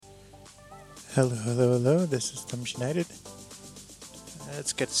Hello, hello, hello. This is Thumbs United.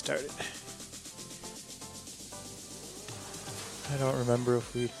 Let's get started. I don't remember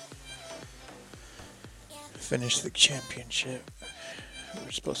if we finished the championship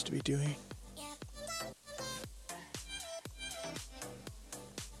we're supposed to be doing.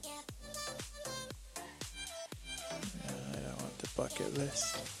 I don't want the bucket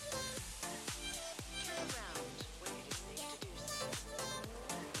list.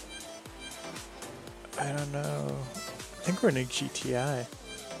 I don't know. I think we're in a GTI.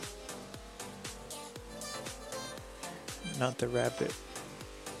 Not the rabbit.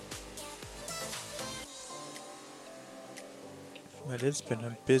 But it's been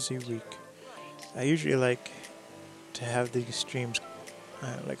a busy week. I usually like to have these streams,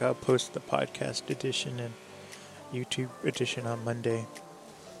 like I'll post the podcast edition and YouTube edition on Monday.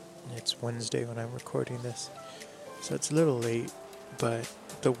 It's Wednesday when I'm recording this. So it's a little late, but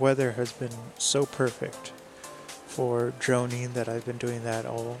the weather has been so perfect for droning that I've been doing that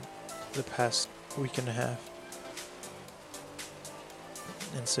all the past week and a half.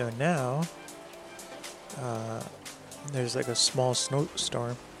 And so now, there's like a small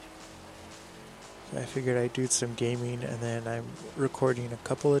snowstorm. So I figured I'd do some gaming, and then I'm recording a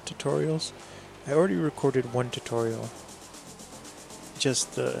couple of tutorials. I already recorded one tutorial. I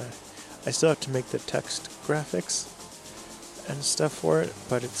still have to make the text graphics and stuff for it,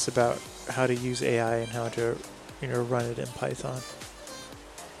 but it's about how to use AI and how to, run it in Python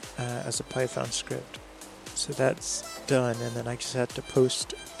as a Python script. So that's done, and then I just have to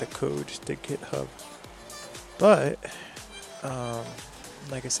post the code to GitHub. But,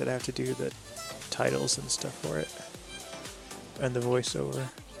 like I said, I have to do the titles and stuff for it, and the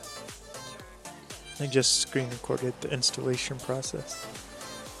voiceover. I just screen recorded the installation process.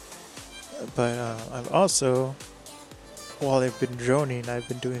 But I've also, while I've been droning, I've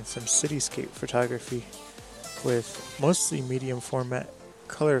been doing some cityscape photography with mostly medium format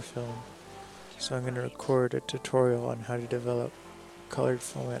color film. So I'm going to record a tutorial on how to develop colored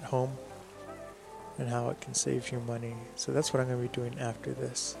film at home and how it can save you money. So that's what I'm going to be doing after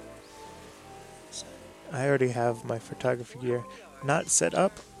this. So I already have my photography gear not set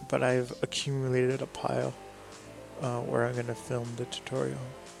up, but I've accumulated a pile where I'm going to film the tutorial.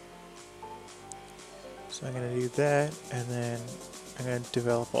 So I'm going to do that, and then I'm going to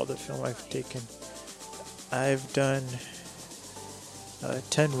develop all the film I've taken. I've done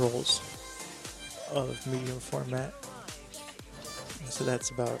 10 rolls of medium format. So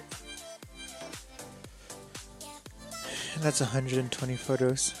that's 120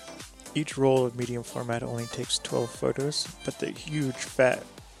 photos. Each roll of medium format only takes 12 photos, but they're huge fat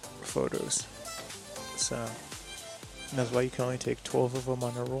photos. So that's why you can only take 12 of them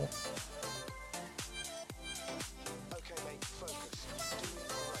on a roll.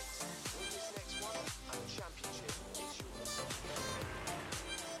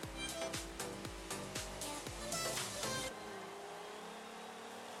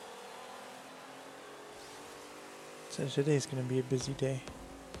 So today's going to be a busy day.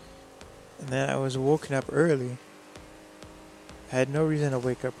 And then I was woken up early. I had no reason to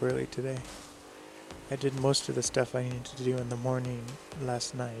wake up early today. I did most of the stuff I needed to do in the morning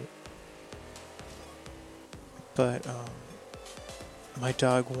last night. But my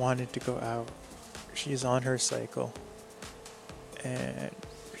dog wanted to go out. She's on her cycle. And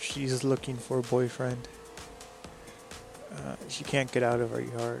she's looking for a boyfriend. She can't get out of our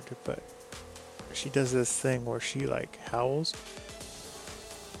yard, but she does this thing where she howls,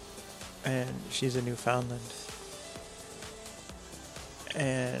 and she's a Newfoundland,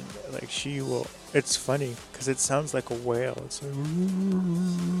 and it's funny because it sounds like a whale. It's like,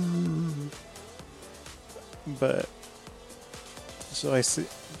 but so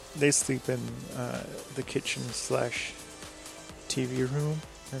they sleep in the kitchen / TV room,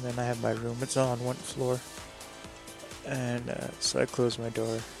 and then I have my room. It's all on one floor, and so I close my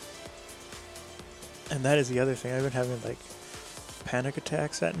door. And that is the other thing. I've been having panic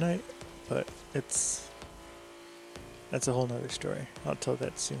attacks at night, but that's a whole nother story. I'll tell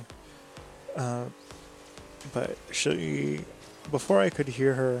that soon. But before I could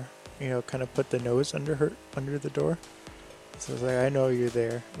hear her, kind of put the nose under the door. So I was like, I know you're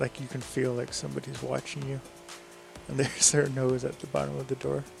there. You can feel like somebody's watching you. And there's her nose at the bottom of the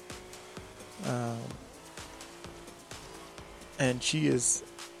door. And she's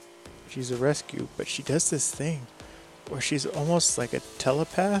a rescue, but she does this thing where she's almost like a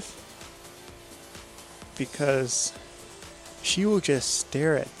telepath, because she will just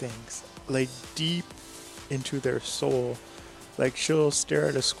stare at things deep into their soul. She'll stare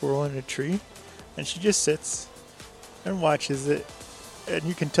at a squirrel in a tree, and she just sits and watches it, and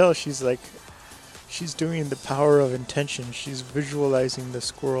you can tell she's she's doing the power of intention. She's visualizing the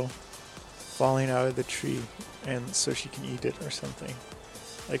squirrel falling out of the tree, and so she can eat it or something.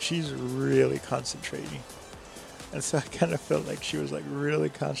 Like, she's really concentrating. And so I kind of felt like she was like really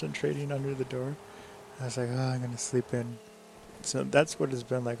concentrating under the door. I was like, oh, I'm going to sleep in. So that's what it's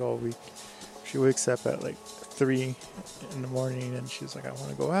been like all week. She wakes up at like 3 in the morning and she's like, I want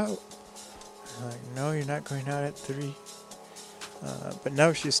to go out. I'm like, no, you're not going out at 3. But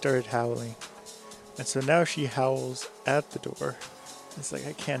now she started howling. And so now she howls at the door. It's like,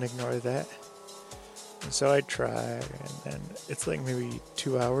 I can't ignore that. And so I try, and then it's like maybe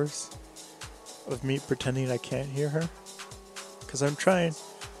 2 hours of me pretending I can't hear her. Because I'm trying,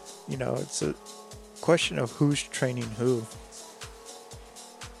 it's a question of who's training who.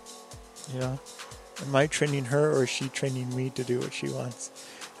 Am I training her or is she training me to do what she wants?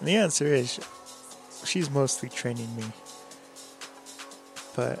 And the answer is, she's mostly training me.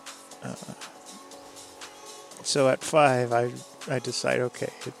 But, so at 5, I decide,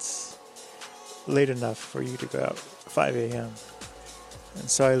 okay, it's late enough for you to go out, 5 a.m. And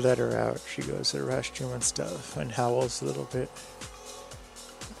so I let her out. She goes to the restroom and stuff and howls a little bit.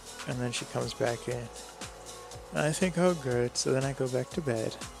 And then she comes back in. And I think, oh good, so then I go back to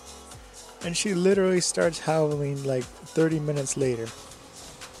bed. And she literally starts howling like 30 minutes later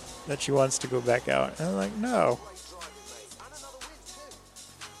that she wants to go back out. And I'm like, no.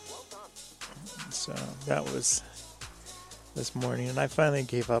 So that was this morning. And I finally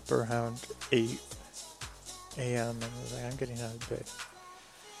gave up around 8 a.m. and I was like, I'm getting out of bed.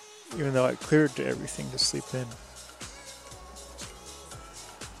 Even though I cleared everything to sleep in.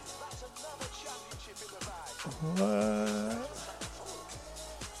 What?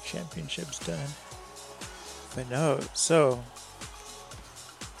 Championship's done. But no, so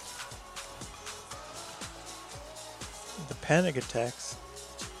the panic attacks,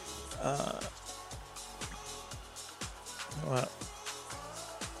 well,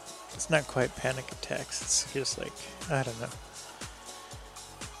 it's not quite panic attacks, it's just like, I don't know.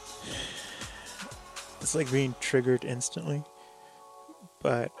 It's like being triggered instantly.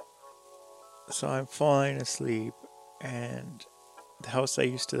 But so I'm falling asleep, and the house I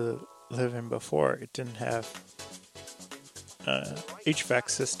used to live in before, it didn't have HVAC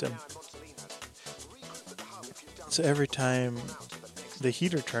system. So every time the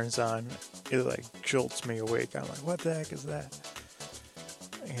heater turns on, it like jolts me awake. I'm like, what the heck is that?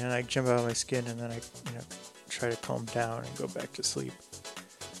 And I jump out of my skin, and then I try to calm down and go back to sleep.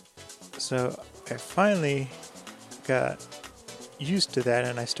 So I finally got used to that,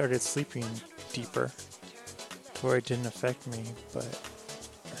 and I started sleeping deeper to where it didn't affect me. But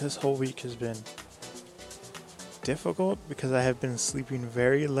this whole week has been difficult because I have been sleeping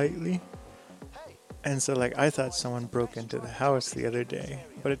very lightly. And so like I thought someone broke into the house the other day,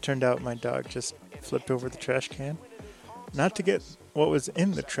 but it turned out my dog just flipped over the trash can. Not to get what was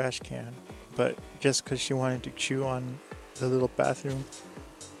in the trash can, but just because she wanted to chew on the little bathroom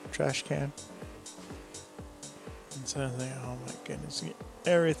trash can. And so I was like, oh my goodness,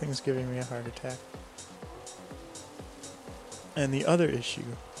 everything's giving me a heart attack. And the other issue,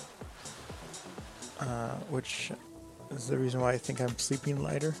 which is the reason why I think I'm sleeping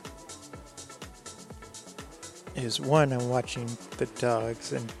lighter, is one, I'm watching the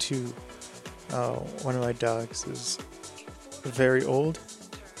dogs, and two, one of my dogs is very old,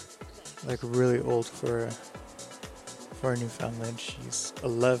 like really old for a Newfoundland. She's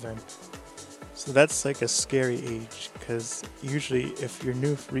 11. So that's like a scary age, because usually if your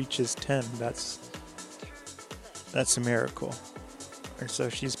Newf reaches 10, that's a miracle. And so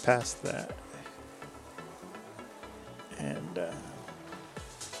she's past that. And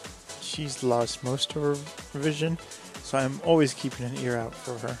she's lost most of her vision, so I'm always keeping an ear out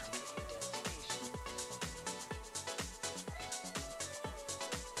for her.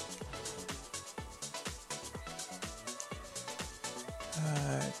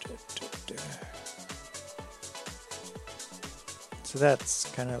 So that's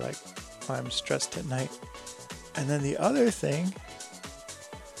kind of like why I'm stressed at night. And then the other thing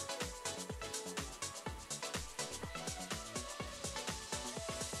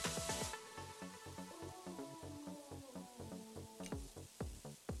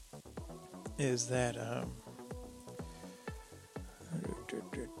is that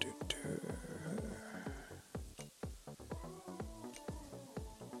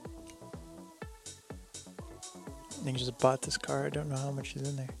I just bought this car. I don't know how much is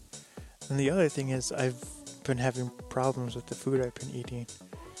in there. And the other thing is I've been having problems with the food I've been eating.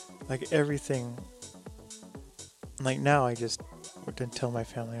 Like everything. Like now I just didn't tell my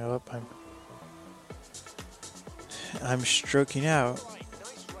family, I'm stroking out.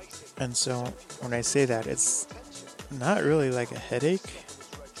 And so when I say that, it's not really like a headache.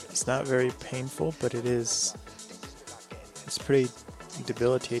 It's not very painful, but it's pretty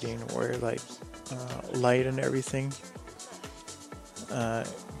debilitating where like light and everything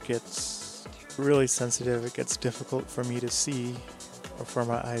gets really sensitive. It gets difficult for me to see or for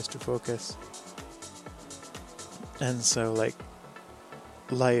my eyes to focus. And so like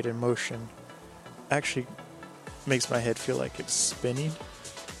light and motion actually makes my head feel like it's spinning.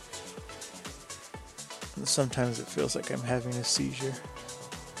 And sometimes it feels like I'm having a seizure.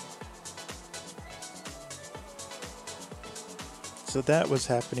 So that was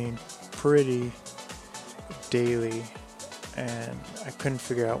happening pretty daily, and I couldn't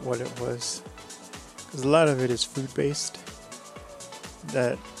figure out what it was. Because a lot of it is food-based.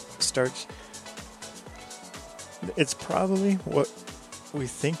 That starts... It's probably what we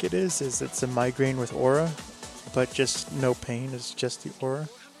think it is it's a migraine with aura, but just no pain, it's just the aura.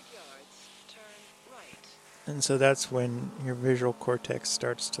 And so that's when your visual cortex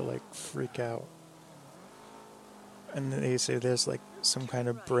starts to like freak out. And they say there's like some kind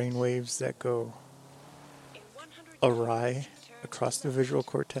of brain waves that go awry across the visual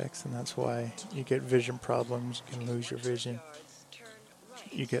cortex, and that's why you get vision problems, you can lose your vision.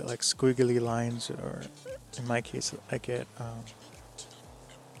 You get like squiggly lines, or in my case, I get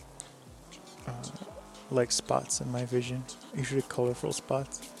like spots in my vision, usually colorful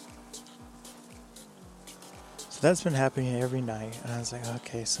spots. So that's been happening every night, and I was like,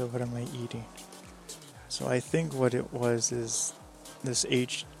 okay, so what am I eating? So I think what it was is this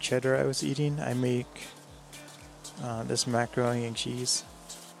aged cheddar I was eating. I make this macaroni and cheese,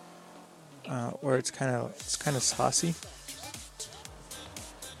 where it's kind of saucy.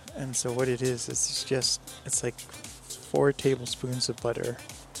 And so what it is it's like 4 tablespoons of butter.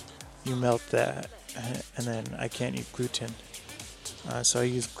 You melt that, and then I can't eat gluten, so I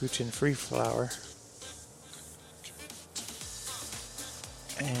use gluten-free flour.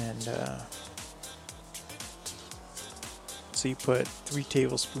 And so you put 3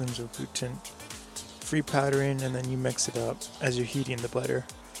 tablespoons of gluten-free powder in, and then you mix it up as you're heating the butter.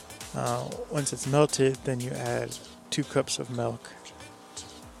 Once it's melted, then you add 2 cups of milk,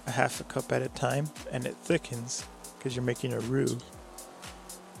 a half a cup at a time, and it thickens because you're making a roux.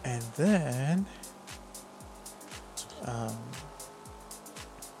 And then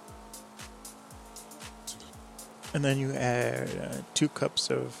you add 2 cups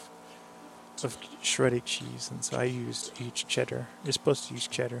of shredded cheese, and so I used aged cheddar. You're supposed to use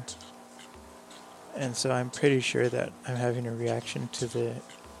cheddar. And so I'm pretty sure that I'm having a reaction to the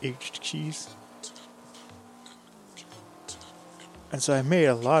aged cheese. And so I made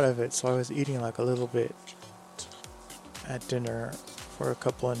a lot of it, so I was eating like a little bit at dinner for a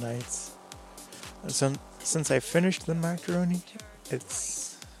couple of nights. And so since I finished the macaroni,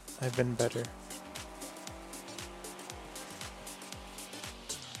 I've been better.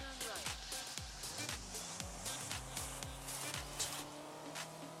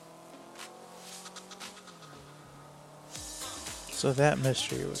 So that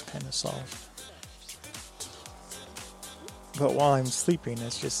mystery was kind of solved. But while I'm sleeping,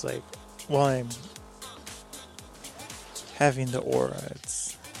 it's just like, while I'm having the aura,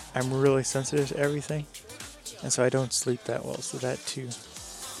 I'm really sensitive to everything. And so I don't sleep that well, so that too.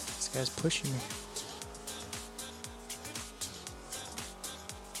 This guy's pushing me.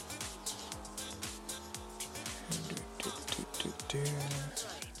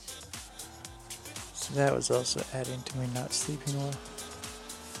 So that was also adding to me not sleeping well.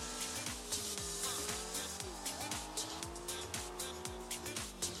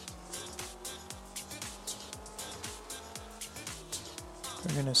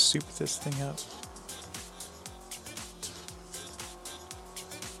 We're gonna soup this thing up.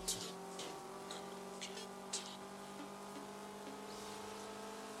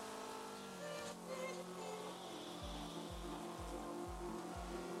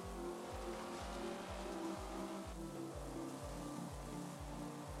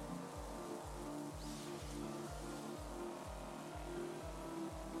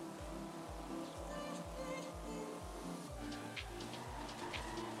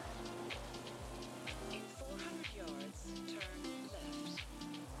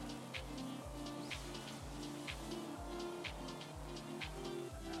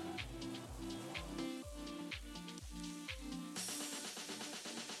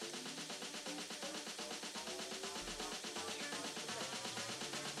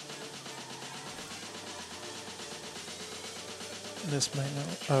 This might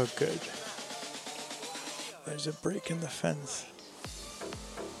not. Oh, good. There's a break in the fence.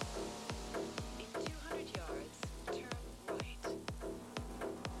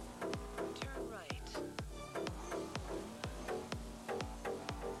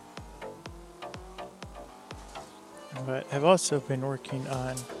 But I've also been working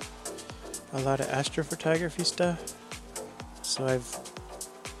on a lot of astrophotography stuff. So I've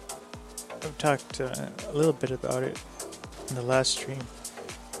talked a little bit about it in the last stream,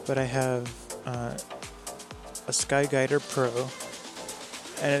 but I have a Skyguider Pro,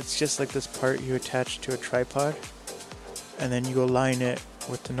 and it's just like this part you attach to a tripod, and then you align it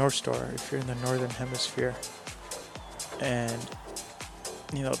with the North Star if you're in the northern hemisphere. And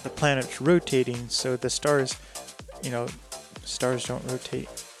you know, the planet's rotating, so the stars, you know, stars don't rotate,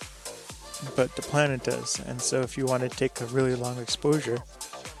 but the planet does. And so if you want to take a really long exposure,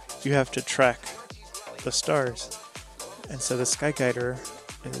 you have to track the stars. And so the Skyguider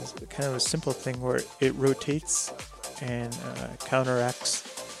is kind of a simple thing where it rotates and counteracts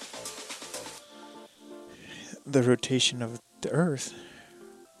the rotation of the Earth.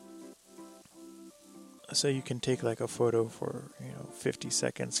 So you can take like a photo for, 50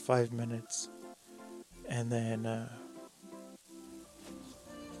 seconds, 5 minutes, and then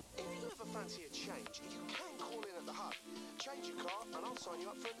if you ever fancy a change, you can call in at the hub. Change your car and I'll sign you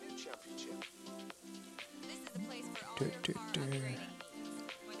up for a new championship. This is the place for all your car upgrading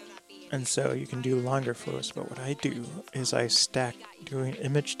needs, whether that be and so you can do longer photos. But what I do is I stack, doing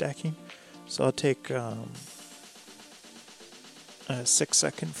image stacking. So I'll take a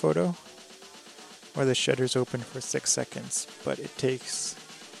 6-second photo where the shutter's open for 6 seconds, but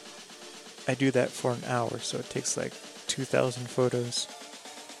I do that for an hour, so it takes like 2,000 photos.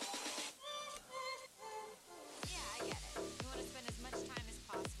 Yeah, I get it. You want to spend as much time as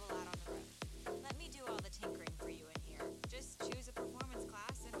possible out on the road. Let me do all the tinkering for you in here. Just choose a performance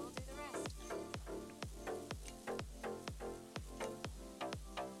class and we'll do the rest.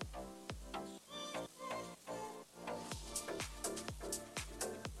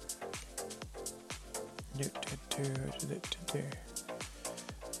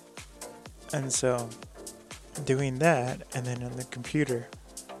 And so doing that, and then on the computer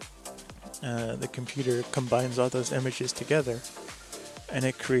combines all those images together, and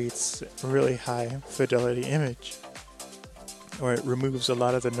it creates a really high fidelity image, or it removes a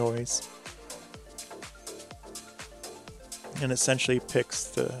lot of the noise and essentially picks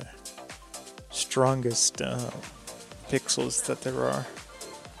the strongest pixels that there are.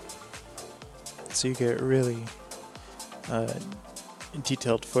 So you get really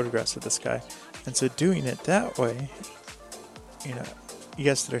detailed photographs of the sky. And so doing it that way,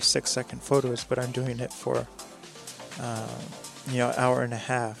 yes, they're 6-second photos, but I'm doing it for hour and a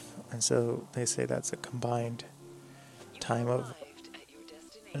half. And so they say that's a combined time of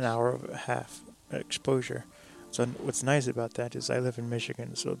an hour and a half exposure. So what's nice about that is I live in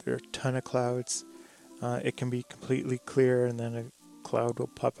Michigan, so there are a ton of clouds. It can be completely clear, and then a cloud will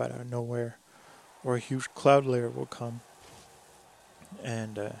pop out of nowhere, or a huge cloud layer will come.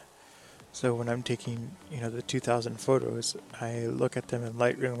 And so when I'm taking, the 2,000 photos, I look at them in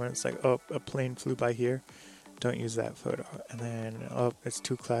Lightroom and it's like, oh, a plane flew by here, don't use that photo. And then, oh, it's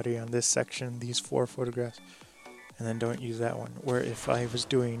too cloudy on this section, these 4 photographs, and then don't use that one. Where if I was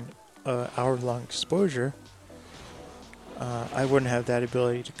doing an hour-long exposure, I wouldn't have that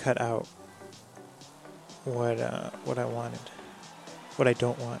ability to cut out what I wanted, what I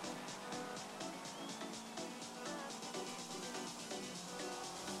don't want.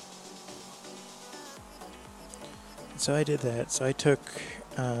 So I did that. So I took,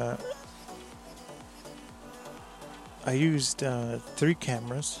 I used 3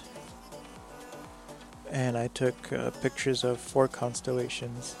 cameras, and I took pictures of 4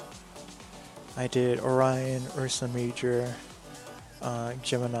 constellations. I did Orion, Ursa Major,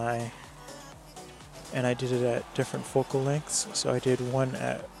 Gemini, and I did it at different focal lengths. So I did one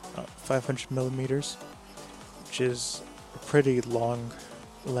at 500 millimeters, which is a pretty long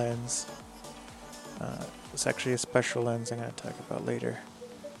lens. It's actually a special lens I'm going to talk about later.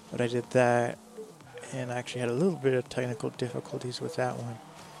 But I did that, and I actually had a little bit of technical difficulties with that one.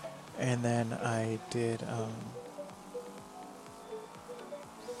 And then I did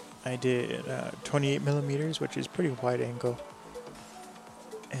 28 millimeters, which is pretty wide angle.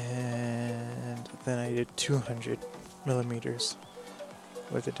 And then I did 200 millimeters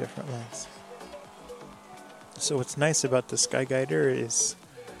with a different lens. So what's nice about the Skyguider is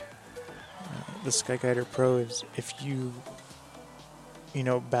the Skyguider Pro is if you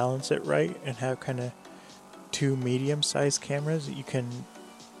balance it right and have kind of 2 medium-sized cameras, you can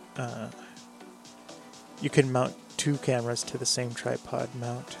mount 2 cameras to the same tripod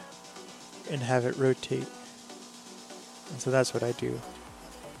mount and have it rotate. And so that's what I do.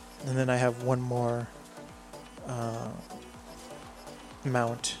 And then I have one more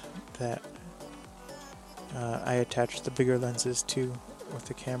mount that I attach the bigger lenses to with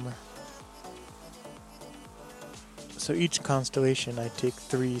the camera. So each constellation I take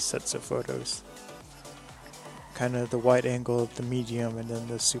 3 sets of photos. Kind of the wide angle, the medium, and then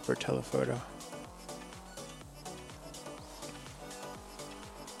the super telephoto.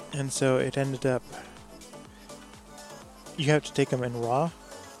 And so it ended up, you have to take them in RAW.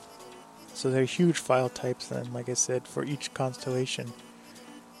 So they're huge file types, and like I said, for each constellation,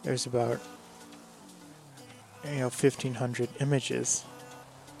 there's about 1,500 images.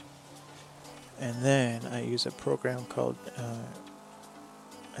 And then I use a program called,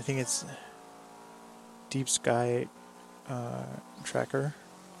 I think it's Deep Sky Tracker.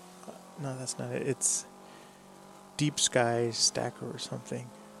 No, that's not it. It's Deep Sky Stacker or something.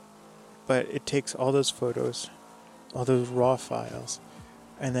 But it takes all those photos, all those raw files,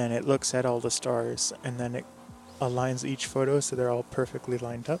 and then it looks at all the stars, and then it aligns each photo so they're all perfectly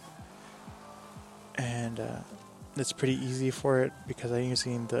lined up. And it's pretty easy for it because I'm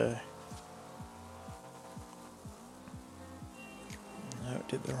using the... No, it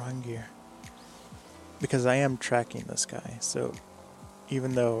did the wrong gear. Because I am tracking the sky, so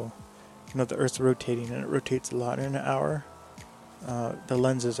even though the Earth's rotating and it rotates a lot in an hour, the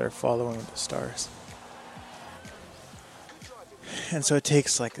lenses are following the stars. And so it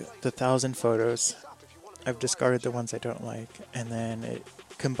takes like the 1,000 photos. I've discarded the ones I don't like, and then it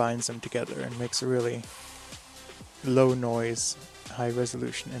combines them together and makes a really low noise, high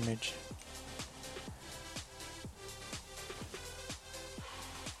resolution image.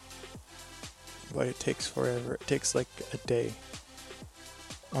 But it takes forever. It takes like a day.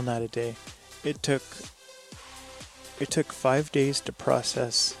 Well, not a day. It took 5 days to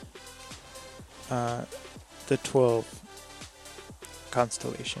process the 12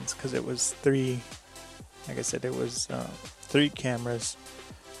 constellations, because it was 3. Like I said, it was 3 cameras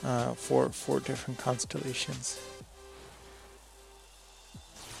for 4 different constellations.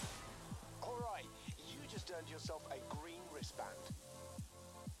 Alright, you just earned yourself a green wristband.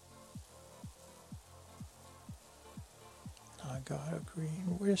 I got a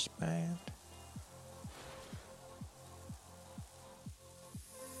green wristband.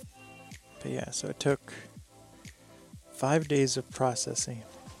 But yeah, so it took 5 days of processing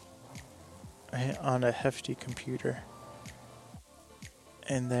on a hefty computer.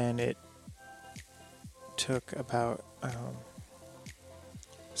 And then it took about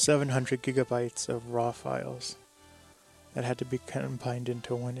 700 gigabytes of raw files that had to be combined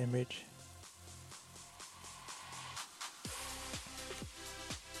into one image.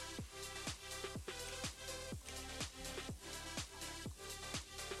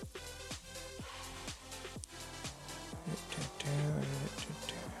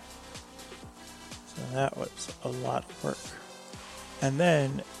 So that was a lot of work. And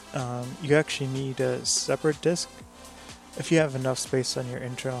then you actually need a separate disk. If you have enough space on your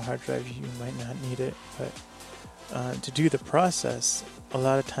internal hard drive, you might not need it. But to do the process, a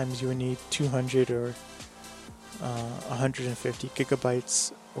lot of times you would need 200 or 150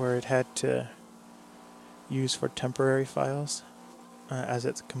 gigabytes, where it had to use for temporary files as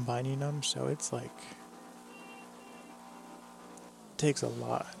it's combining them. So it's like, it takes a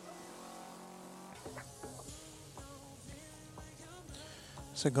lot.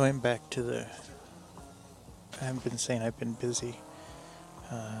 So going back to the, I haven't been saying I've been busy.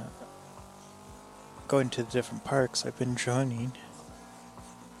 Going to the different parks, I've been droning.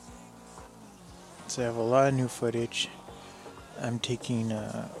 So I have a lot of new footage. I'm taking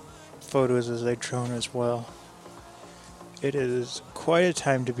photos as I drone as well. It is quite a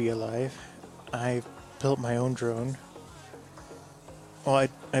time to be alive. I built my own drone. Well,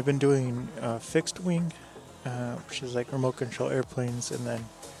 I've been doing fixed wing, which is like remote control airplanes, and then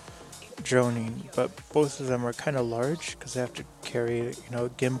droning, but both of them are kind of large because I have to carry, a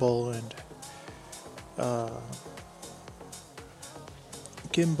gimbal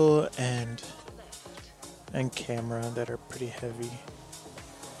and camera that are pretty heavy.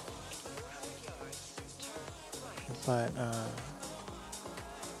 But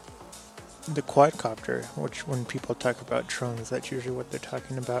the quadcopter, which when people talk about drones, that's usually what they're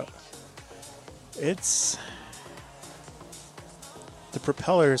talking about. The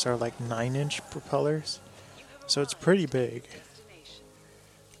propellers are like 9-inch propellers, so it's pretty big.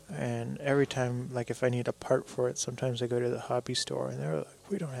 And every time, like if I need a part for it, sometimes I go to the hobby store and they're like,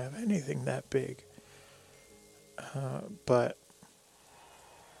 we don't have anything that big.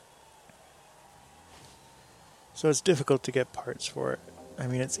 So it's difficult to get parts for it. I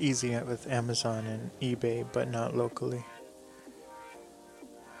mean, it's easy with Amazon and eBay, but not locally.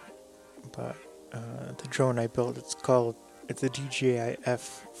 But the drone I built, it's a DJI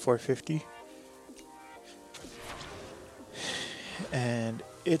F450. And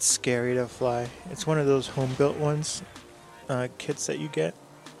it's scary to fly. It's one of those home built ones, kits that you get.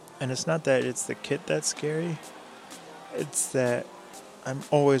 And it's not that it's the kit that's scary, it's that I'm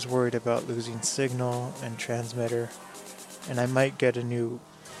always worried about losing signal and transmitter. And I might get a new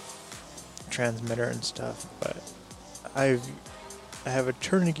transmitter and stuff, but I have a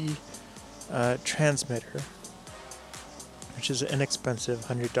Turnigy transmitter, which is an inexpensive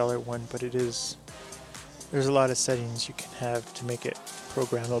 $100 one, but there's a lot of settings you can have to make it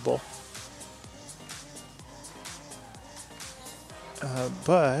programmable.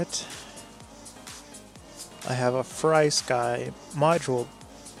 But I have a FlySky module,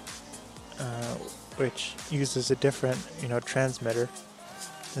 which uses a different, transmitter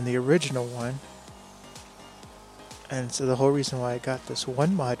than the original one. And so the whole reason why I got this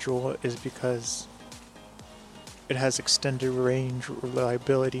one module is because it has extended range,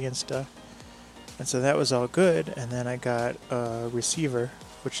 reliability, and stuff. And so that was all good. And then I got a receiver,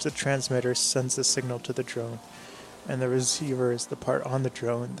 which the transmitter sends the signal to the drone. And the receiver is the part on the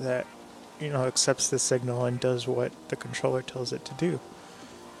drone that, accepts the signal and does what the controller tells it to do.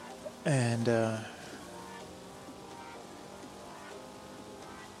 And,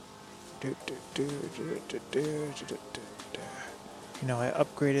 I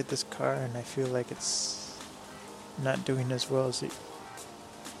upgraded this car and I feel like it's not doing as well as it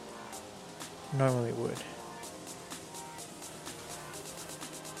normally would.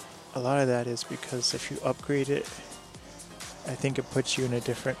 A lot of that is because if you upgrade it, I think it puts you in a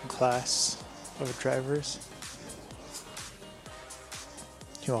different class of drivers.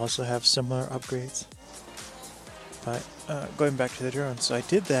 You also have similar upgrades. But going back to the drone, so I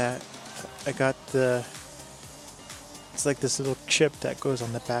did that. I got it's like this little chip that goes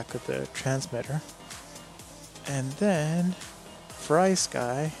on the back of the transmitter. And then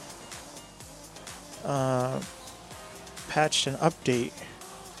FlySky patched an update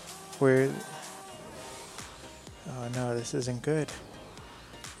where, oh no, this isn't good.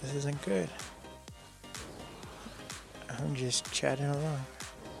 This isn't good. I'm just chatting along.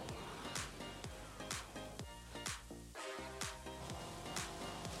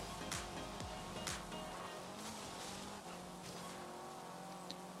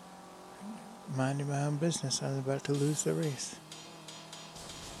 Minding my own business, I was about to lose the race.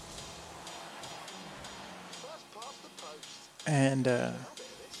 First past the post. And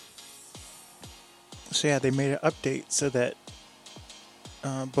so yeah, they made an update so that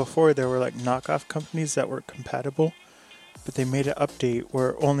before there were like knockoff companies that were compatible, but they made an update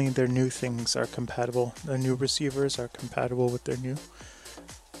where only their new things are compatible. The new receivers are compatible with their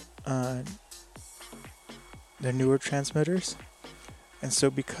newer transmitters. And so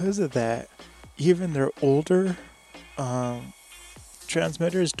because of that, even their older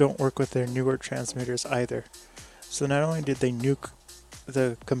transmitters don't work with their newer transmitters either. So not only did they nuke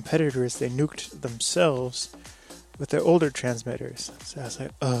the competitors, they nuked themselves with their older transmitters. So I was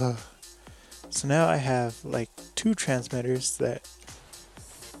like, So now I have like two transmitters that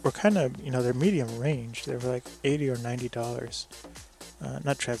were kind of, they're medium range. They were like $80 or $90.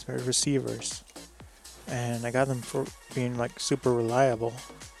 Not transmitters, receivers. And I got them for being like super reliable.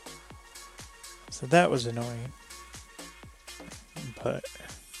 So that was annoying. But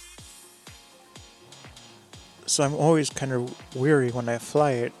so I'm always kind of weary when I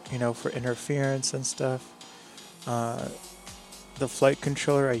fly it, for interference and stuff. The flight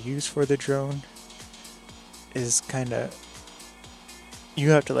controller I use for the drone is kind of, you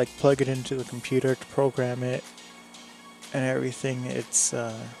have to like plug it into the computer to program it and everything. It's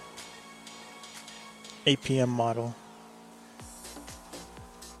APM model.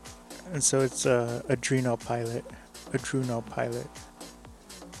 And so it's Adreno Pilot.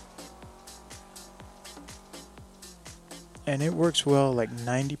 And it works well like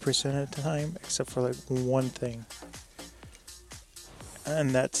 90% of the time, except for like one thing.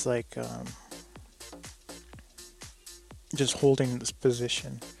 And that's like just holding this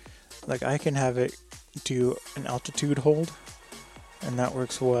position. Like I can have it do an altitude hold, and that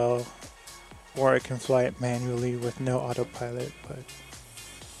works well. Or I can fly it manually with no autopilot. But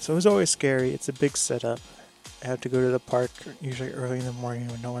so it's always scary. It's a big setup. I have to go to the park usually early in the morning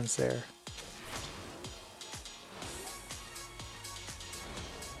when no one's there.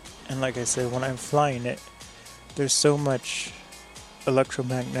 And like I said, when I'm flying it, there's so much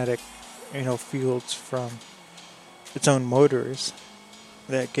electromagnetic, fields from its own motors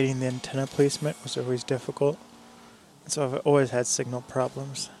that getting the antenna placement was always difficult. So I've always had signal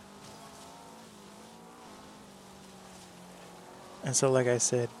problems. And so like I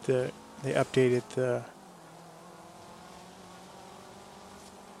said, they updated the...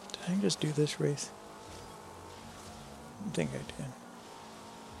 Did I just do this race? I think I did.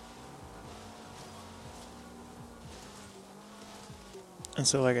 And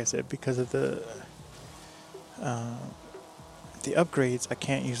so, like I said, because of the upgrades, I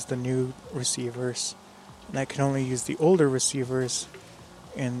can't use the new receivers, and I can only use the older receivers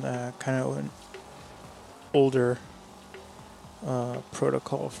in kind of an older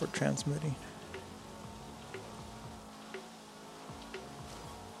protocol for transmitting.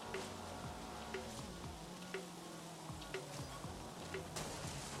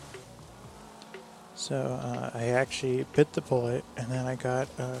 So I actually bit the bullet, and then I got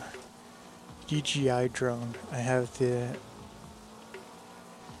a DJI drone. I have the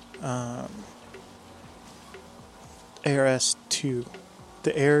Air S2,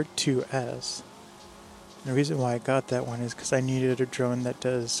 the Air 2S. And the reason why I got that one is because I needed a drone that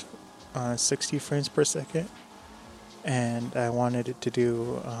does 60 frames per second, and I wanted it to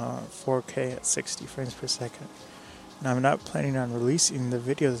do 4K at 60 frames per second. And I'm not planning on releasing the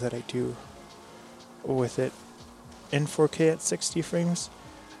videos that I do with it in 4K at 60 frames,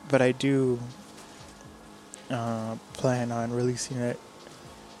 but I do plan on releasing it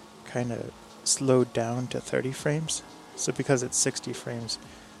kind of slowed down to 30 frames. So because it's 60 frames,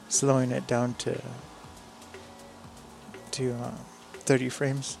 slowing it down to 30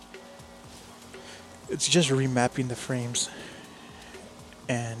 frames, it's just remapping the frames,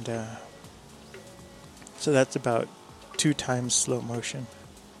 and so that's about 2 times slow motion.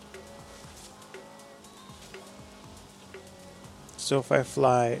 So if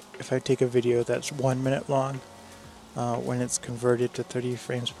I take a video that's 1 minute long, when it's converted to 30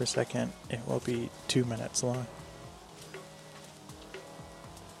 frames per second, it will be 2 minutes long.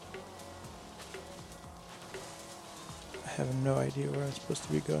 I have no idea where I'm supposed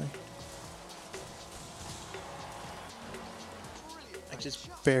to be going. I just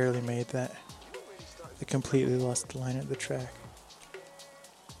barely made that. I completely lost the line of the track.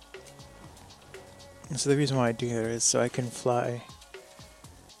 And so the reason why I do that is so I can fly.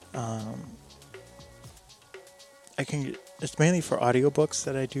 It's mainly for audiobooks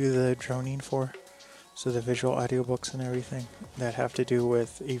that I do the droning for. So the visual audiobooks and everything that have to do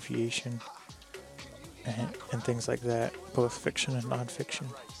with aviation and things like that, both fiction and non-fiction.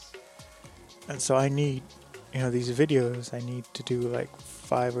 And so I need, these videos, I need to do like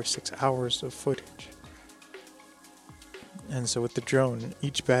 5 or 6 hours of footage. And so with the drone,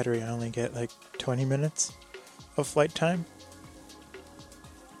 each battery I only get like 20 minutes of flight time.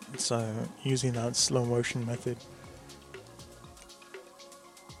 So using that slow motion method.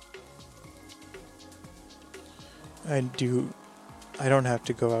 I don't have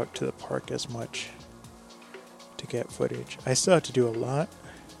to go out to the park as much to get footage. I still have to do a lot,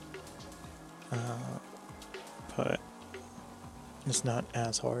 but it's not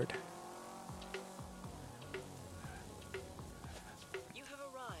as hard. You have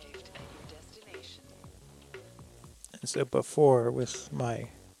arrived at your destination. And so before, with my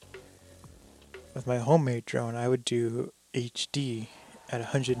homemade drone, I would do HD at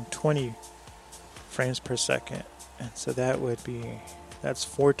 120 frames per second, and so that's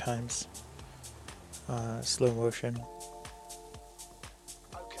 4 times slow motion.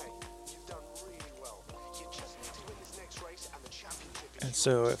 Okay, you've done really well. You just need to win this next race and the championship is And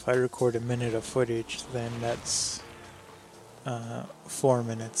so if I record a minute of footage, then that's 4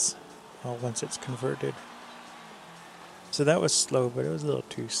 minutes once it's converted. So that was slow, but it was a little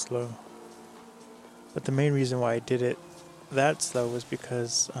too slow. But the main reason why I did it that slow was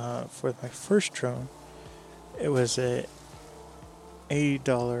because for my first drone, it was a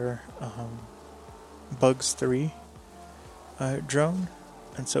 $80 Bugs 3 drone,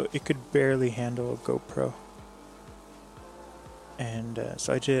 and so it could barely handle a GoPro. And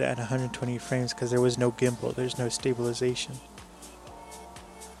so I did it at 120 frames because there was no gimbal, there's no stabilization.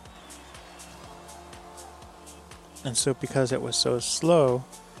 And so because it was so slow,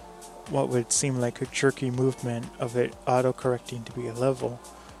 what would seem like a jerky movement of it auto-correcting to be a level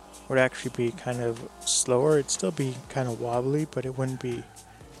would actually be kind of slower. It'd still be kind of wobbly, but it wouldn't be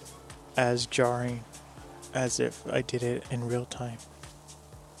as jarring as if I did it in real time.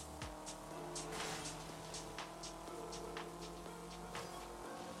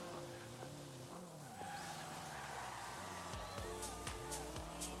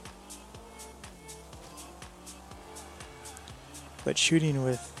 But shooting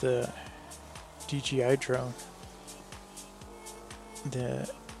with the DJI drone, the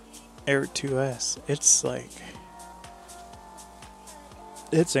Air 2S,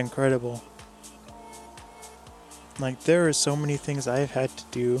 it's incredible. Like, there are so many things I've had to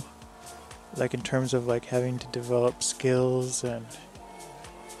do, like in terms of like having to develop skills and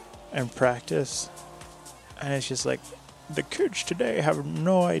practice. And it's just like, the kids today have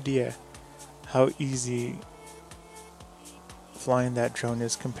no idea how easy flying that drone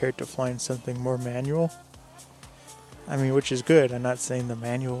is compared to flying something more manual. I mean, which is good. I'm not saying the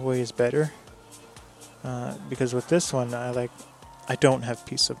manual way is better, because with this one, I don't have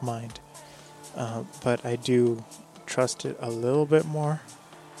peace of mind, but I do trust it a little bit more.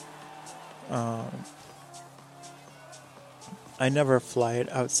 I never fly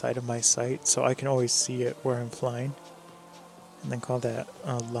it outside of my sight, so I can always see it where I'm flying, and then call that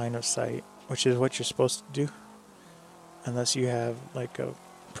line of sight, which is what you're supposed to do, unless you have like a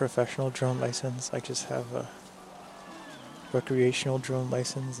professional drone license. I just have a recreational drone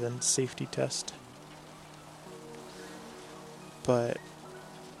license and safety test. But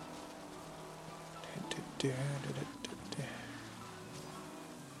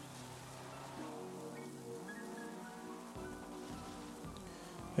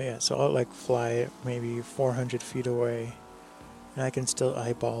yeah, so I'll like fly it maybe 400 feet away, and I can still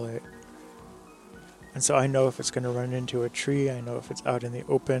eyeball it. And so I know if it's going to run into a tree, I know if it's out in the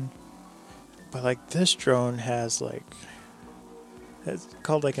open. But like this drone has it's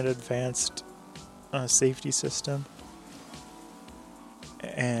called like an advanced safety system.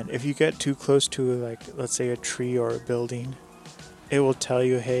 And if you get too close to, like, let's say a tree or a building, it will tell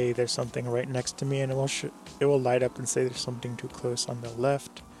you, hey, there's something right next to me, and it will light up and say there's something too close on the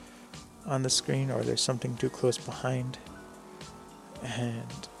left on the screen, or there's something too close behind.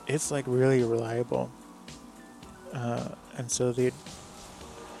 And it's like really reliable. And so the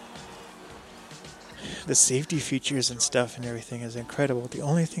safety features and stuff and everything is incredible. The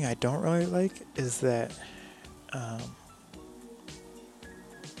only thing I don't really like is that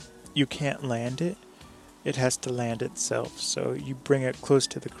you can't land it. It has to land itself. So you bring it close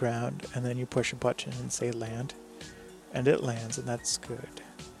to the ground and then you push a button and say land, and it lands, and that's good.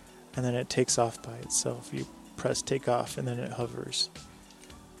 And then it takes off by itself. You press take off and then it hovers.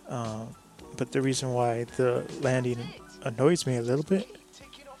 But the reason why the landing annoys me a little bit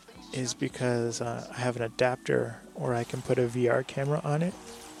is because I have an adapter where I can put a VR camera on it.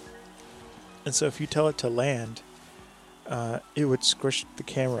 And so if you tell it to land, it would squish the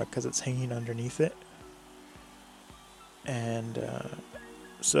camera because it's hanging underneath it. And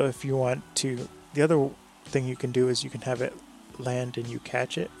so if you want to, the other thing you can do is you can have it land and you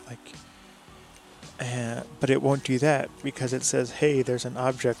catch it, but it won't do that because it says, hey, there's an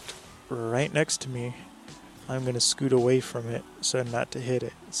object right next to me. I'm going to scoot away from it so not to hit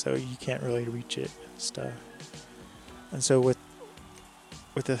it, so you can't really reach it and stuff. And so with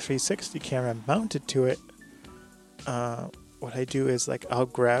the 360 camera mounted to it, what I do is I'll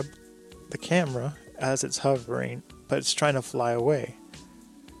grab the camera as it's hovering, but it's trying to fly away,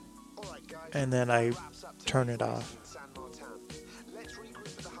 and then I turn it off,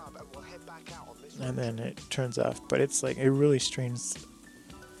 and then it turns off. But it's it really strains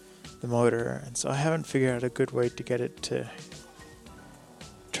the motor, and so I haven't figured out a good way to get it to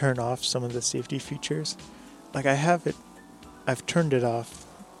turn off some of the safety features. I've turned it off.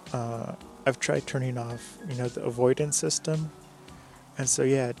 I've tried turning off, the avoidance system, and so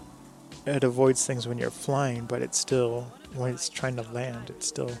yeah, it avoids things when you're flying, but it still, when it's trying to land, it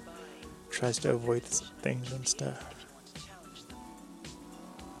still tries to avoid things and stuff.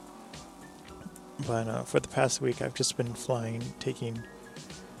 But for the past week, I've just been flying, taking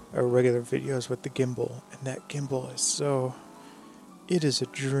regular videos with the gimbal, and that gimbal is it is a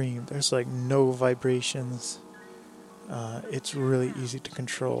dream. There's no vibrations. It's really easy to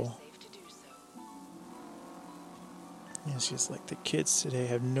control. It's just the kids today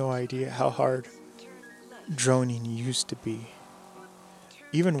have no idea how hard droning used to be.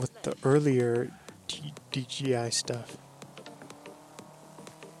 Even with the earlier DJI stuff.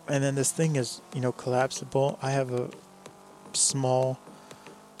 And then this thing is, collapsible. I have a small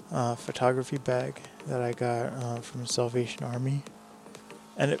photography bag that I got from Salvation Army.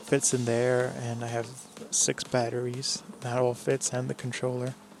 And it fits in there, and I have 6 batteries. That all fits, and the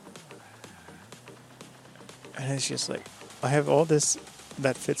controller. And it's just I have all this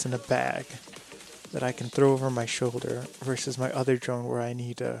that fits in a bag that I can throw over my shoulder versus my other drone where I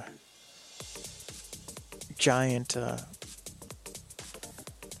need a giant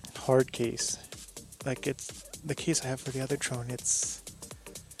hard case. It's the case I have for the other drone. It's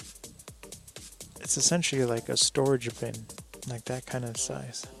essentially like a storage bin, that kind of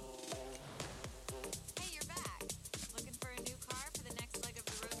size. Hey, you're back. Looking for a new car for the next leg of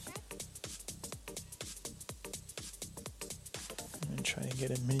the road trip? I'm trying to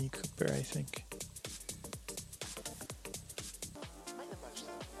get a Mini Cooper, I think.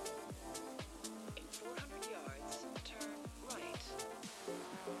 In 400 yards, turn right.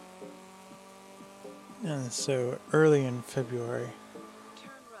 And so early in February,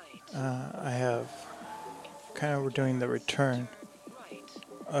 Turn right. I have kind of we're doing the return Right.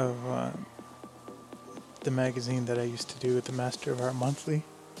 of the magazine that I used to do with the Master of Art Monthly.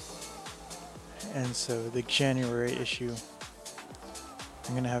 And so the January issue,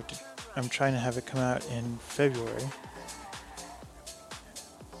 I'm trying to have it come out in February,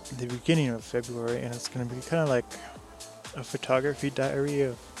 the beginning of February, and it's going to be kind of like a photography diary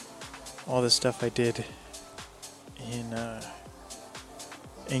of all the stuff I did in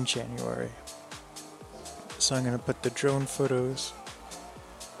January. So I'm going to put the drone photos,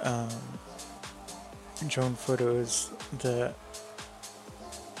 the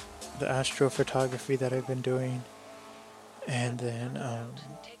astrophotography that I've been doing, and then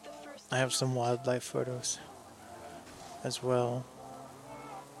Take the first I have some wildlife photos as well.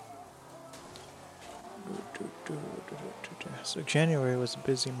 So January was a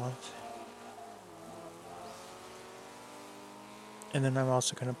busy month. And then I'm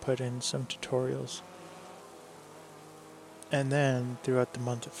also going to put in some tutorials. And then throughout the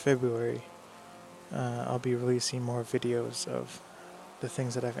month of February, I'll be releasing more videos of the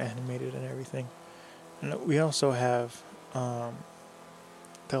things that I've animated and everything. And we also have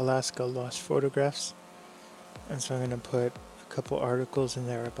the Alaska Lost Photographs. And so I'm going to put a couple articles in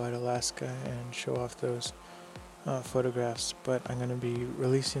there about Alaska and show off those photographs. But I'm going to be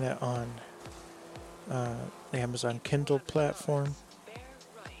releasing it on the Amazon Kindle platform. bear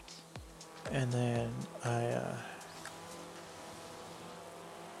right. And then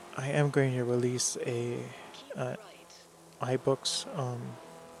I am going to release a Keep right. iBooks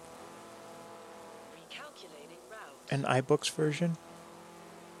Recalculating route. an iBooks version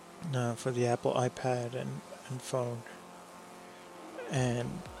for the Apple iPad and phone. And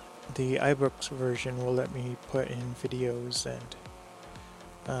the iBooks version will let me put in videos and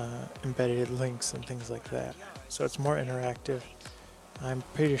embedded links and things like that. So it's more interactive. I'm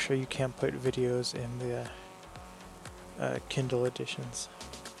pretty sure you can't put videos in the Kindle editions,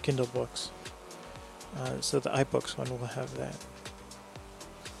 Kindle books. So the iBooks one will have that.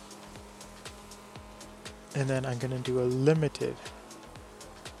 And then I'm going to do a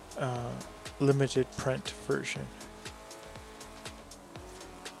limited print version.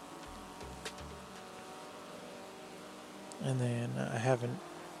 And then I haven't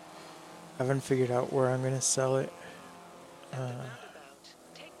figured out where I'm going to sell it. Roundabout.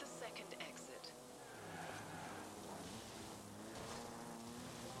 Take the second exit.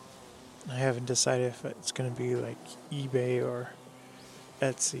 I haven't decided if it's going to be like eBay or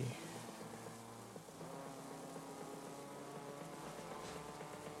Etsy.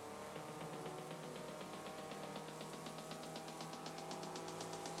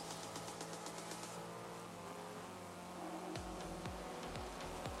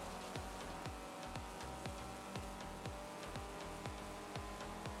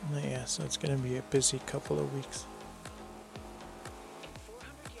 Yeah, so it's going to be a busy couple of weeks.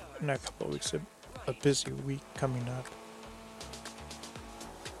 400 yards. Not a couple of weeks, a busy week coming up.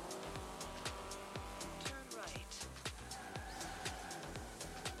 Turn right.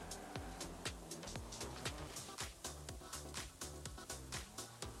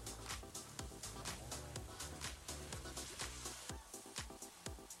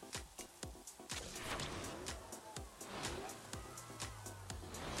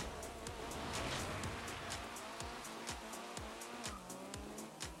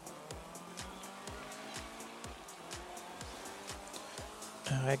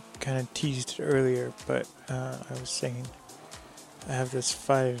 I kind of teased it earlier, but I was saying I have this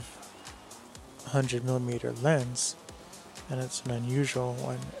 500mm lens, and it's an unusual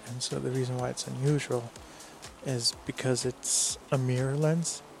one. And so the reason why it's unusual is because it's a mirror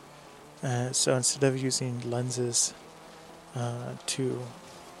lens. So instead of using lenses to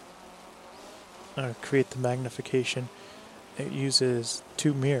create the magnification, it uses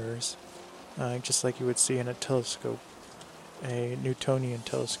two mirrors, just like you would see in a telescope, a Newtonian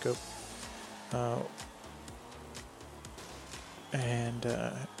telescope. And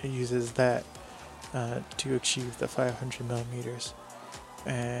it uses that to achieve the 500mm.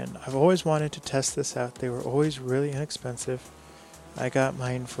 And I've always wanted to test this out. They were always really inexpensive. I got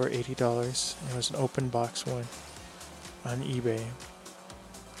mine for $80. It was an open box one on eBay.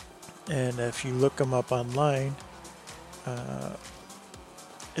 And if you look them up online,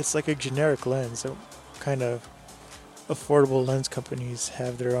 it's like a generic lens. So kind of affordable lens companies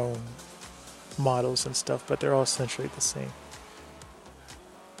have their own models and stuff, but they're all essentially the same.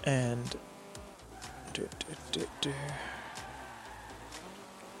 And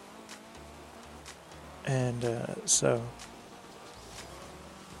so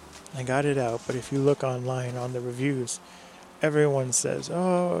I got it out, but if you look online on the reviews, everyone says,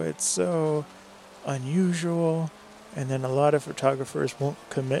 oh, it's so unusual, and then a lot of photographers won't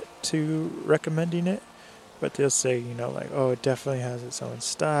commit to recommending it, but they'll say, like, oh, it definitely has its own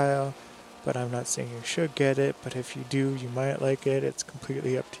style, but I'm not saying you should get it, but if you do, you might like it. It's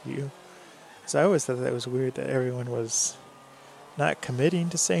completely up to you. So I always thought that was weird that everyone was not committing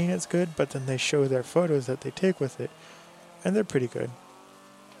to saying it's good, but then they show their photos that they take with it, and they're pretty good.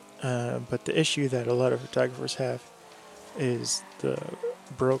 But the issue that a lot of photographers have is the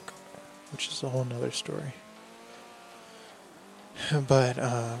broke, which is a whole nother story. But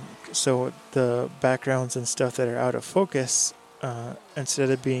so the backgrounds and stuff that are out of focus, instead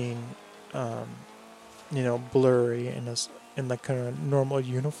of being blurry in like kind of normal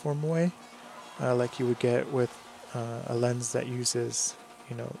uniform way, like you would get with a lens that uses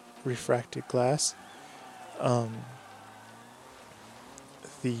refracted glass,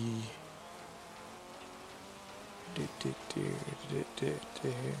 the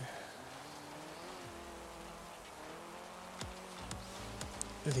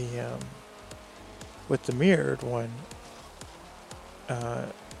with the mirrored one,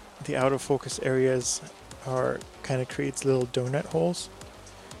 the out of focus areas are kind of creates little donut holes,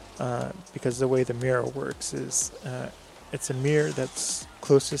 because the way the mirror works is it's a mirror that's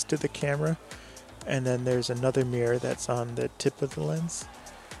closest to the camera, and then there's another mirror that's on the tip of the lens,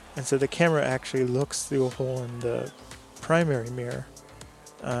 and so the camera actually looks through a hole in the primary mirror,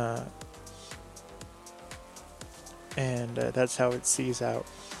 and that's how it sees out.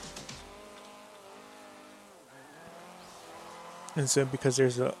 And so because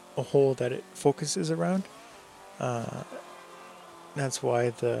there's a hole that it focuses around, that's why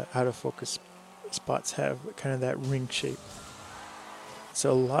the out of focus spots have kind of that ring shape.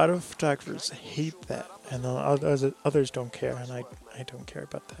 So a lot of photographers hate that, and others don't care, and I don't care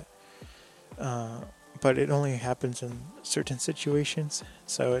about that. But it only happens in certain situations.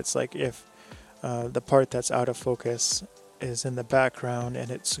 So it's like if the part that's out of focus is in the background and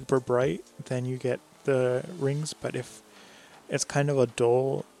it's super bright, then you get the rings. But if it's kind of a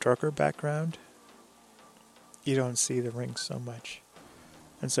dull, darker background, you don't see the rings so much.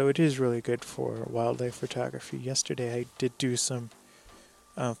 And so it is really good for wildlife photography. Yesterday I did do some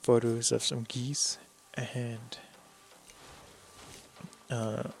photos of some geese, and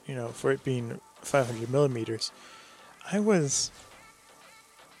for it being 500 millimeters, I was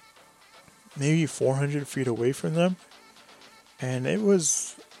maybe 400 feet away from them, and it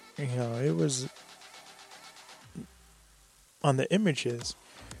was on the images,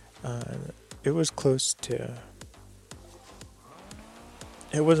 it was close to,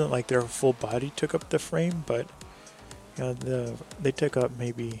 it wasn't like their full body took up the frame, but they took up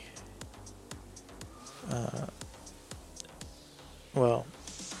maybe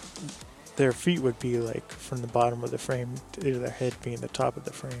their feet would be like from the bottom of the frame to their head being the top of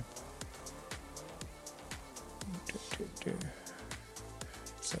the frame.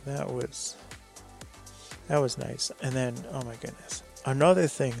 So that was nice. And then, oh my goodness, another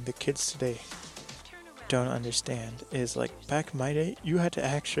thing the kids today don't understand is, like, back in my day, you had to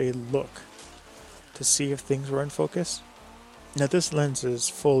actually look to see if things were in focus. Now this lens is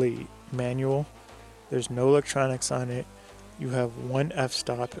fully manual. There's no electronics on it. You have one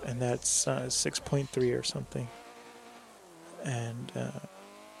f-stop, and that's 6.3 or something. And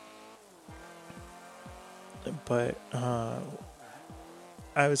but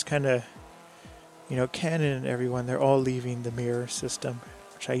I was kind of, Canon and everyone, they're all leaving the mirror system,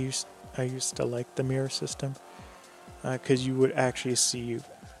 which I used to like the mirror system, because you would actually see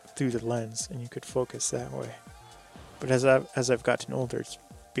through the lens and you could focus that way. But as I've gotten older, it's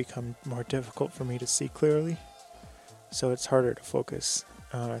become more difficult for me to see clearly, so it's harder to focus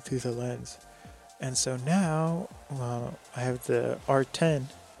through the lens. And so now I have the R10,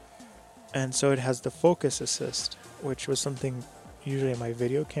 and so it has the focus assist, which was something usually my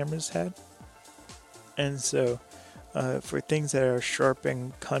video cameras had. And so for things that are sharp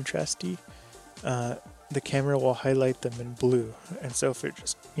and contrasty, the camera will highlight them in blue. And so if it's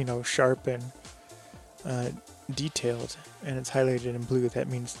just sharp and detailed and it's highlighted in blue, that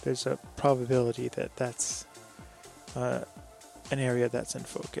means there's a probability that that's an area that's in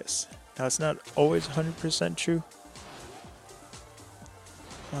focus. Now it's not always 100% true,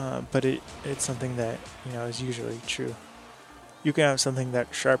 but it's something that is usually true. You can have something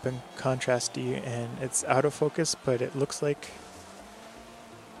that's sharp and contrasty and it's out of focus, but it looks like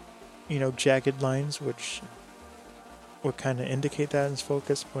jagged lines, which would kind of indicate that it's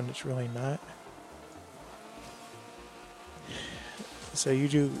focused when it's really not. So you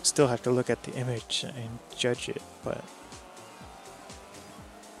do still have to look at the image and judge it, but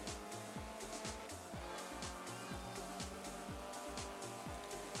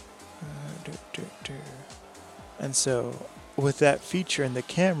And so with that feature in the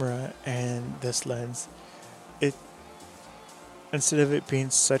camera and this lens, it, instead of it being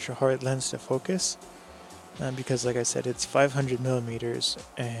such a hard lens to focus, because like I said, it's 500 millimeters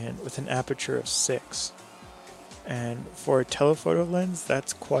and with an aperture of 6. And for a telephoto lens,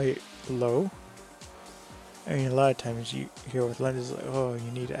 that's quite low. I mean, a lot of times you hear with lenses like, oh,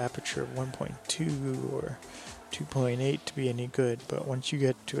 you need an aperture of 1.2 or 2.8 to be any good. But once you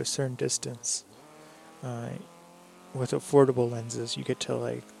get to a certain distance, with affordable lenses, you get to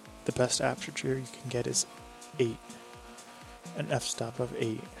like the best aperture you can get is 8, an f-stop of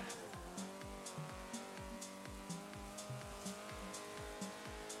 8.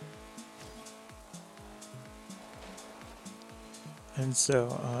 And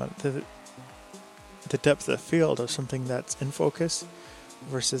so the depth of field of something that's in focus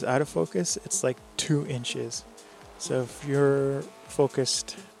versus out of focus, it's like 2 inches. So if you're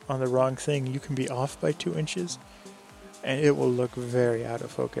focused on the wrong thing, you can be off by 2 inches and it will look very out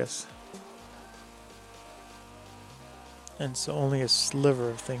of focus. And so only a sliver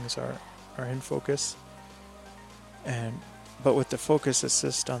of things are in focus. But with the focus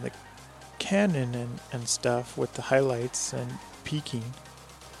assist on the Canon and stuff, with the highlights and peaking,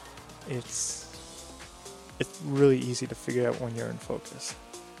 it's really easy to figure out when you're in focus.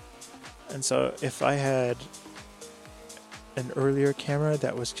 And so if I had an earlier camera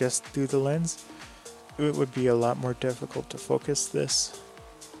that was just through the lens, it would be a lot more difficult to focus this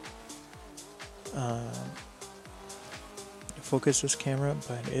camera,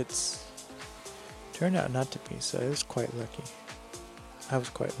 but it's turned out not to be, so I was quite lucky.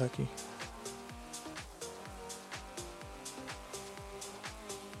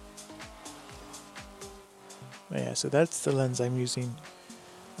 But yeah, so that's the lens I'm using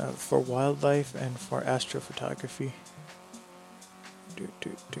for wildlife and for astrophotography.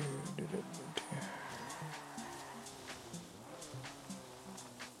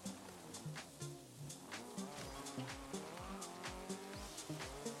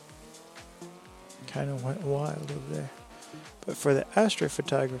 Kind of went wild over there. But for the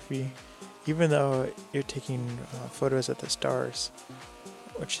astrophotography, even though you're taking photos of the stars,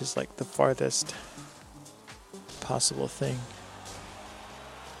 which is like the farthest possible thing,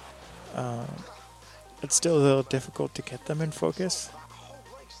 it's still a little difficult to get them in focus.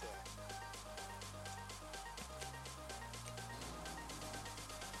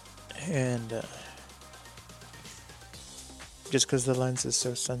 And just because the lens is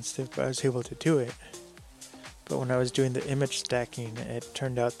so sensitive, but I was able to do it. But when I was doing the image stacking, it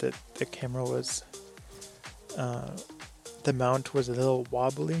turned out that the camera was, the mount was a little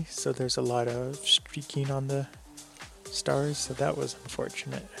wobbly, so there's a lot of streaking on the stars, so that was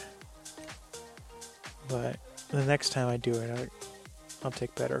unfortunate. But the next time I do it, I'll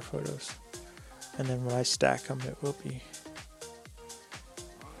take better photos, and then when I stack them, it will be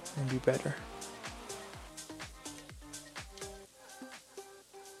better.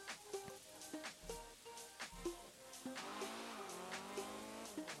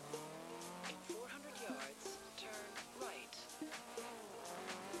 In 400 yards, turn right.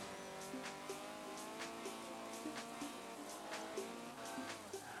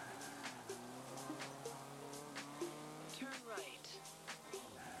 Turn right.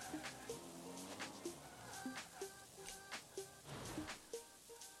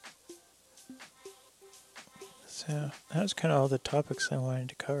 So that's kind of all the topics I wanted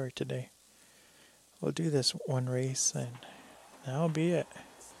to cover today. We'll do this one race and that'll be it.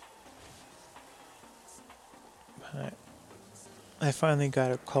 But I finally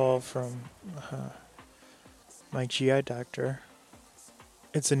got a call from my GI doctor.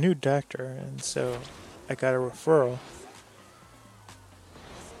 It's a new doctor, and so I got a referral.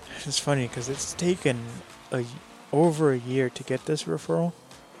 It's funny because it's taken over a year to get this referral.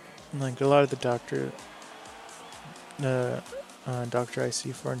 And like a lot of the doctor I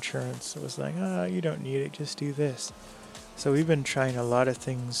see for insurance was like, you don't need it, just do this. So we've been trying a lot of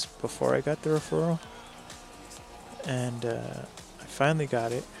things before I got the referral, and I finally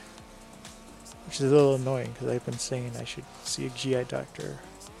got it, which is a little annoying because I've been saying I should see a GI doctor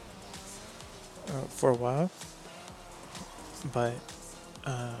for a while. But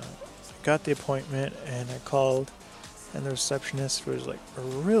I got the appointment and I called, and the receptionist was like a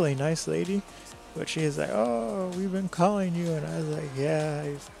really nice lady. But she was like, oh, we've been calling you. And I was like, yeah,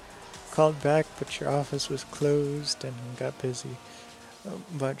 I called back, but your office was closed and got busy.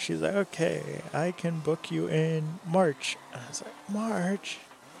 But she's like, okay, I can book you in March. And I was like, March?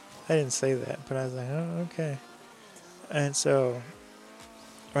 I didn't say that, but I was like, oh, okay. And so,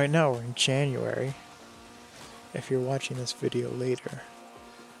 right now we're in January, if you're watching this video later.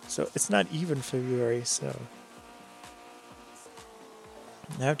 So it's not even February, so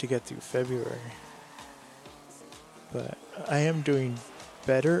I have to get through February. But I am doing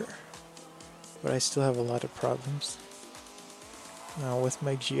better, but I still have a lot of problems with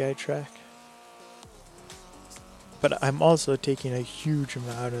my GI track. But I'm also taking a huge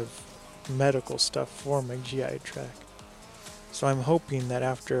amount of medical stuff for my GI track. So I'm hoping that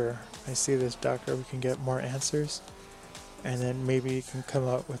after I see this doctor, we can get more answers. And then maybe he can come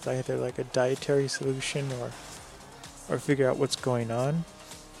up with either like a dietary solution or figure out what's going on.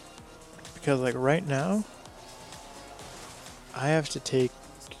 Because like right now, I have to take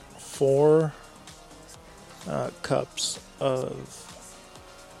 4 cups of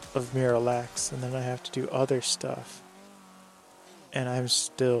Miralax, and then I have to do other stuff. And I'm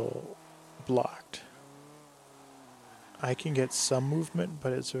still blocked. I can get some movement,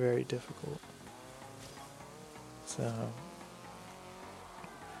 but it's very difficult. So,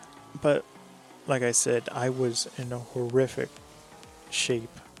 but like I said, I was in a horrific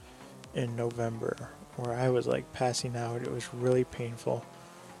shape in November where I was like passing out. It was really painful.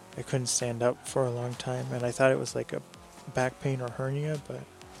 I couldn't stand up for a long time, and I thought it was like a back pain or hernia, but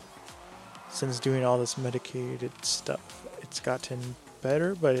since doing all this medicated stuff, it's gotten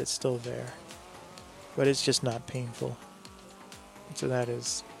better, but it's still there. But it's just not painful. So that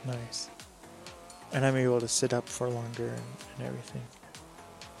is nice. And I'm able to sit up for longer and everything.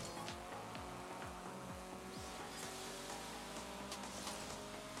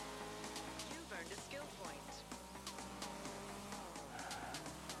 You've earned a skill point.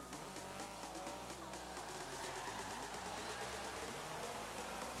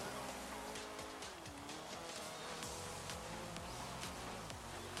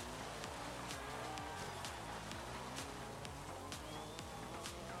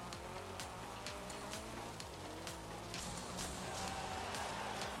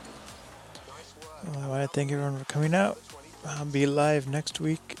 Nice work. Well, I want to thank everyone for coming out. I'll be live next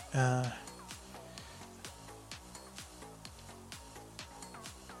week. Yeah,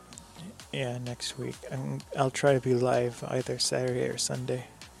 next week. I'll try to be live either Saturday or Sunday.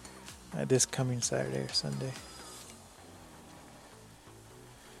 This coming Saturday or Sunday.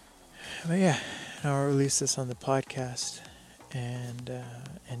 But yeah, I'll release this on the podcast and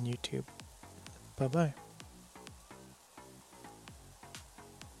YouTube. Bye bye.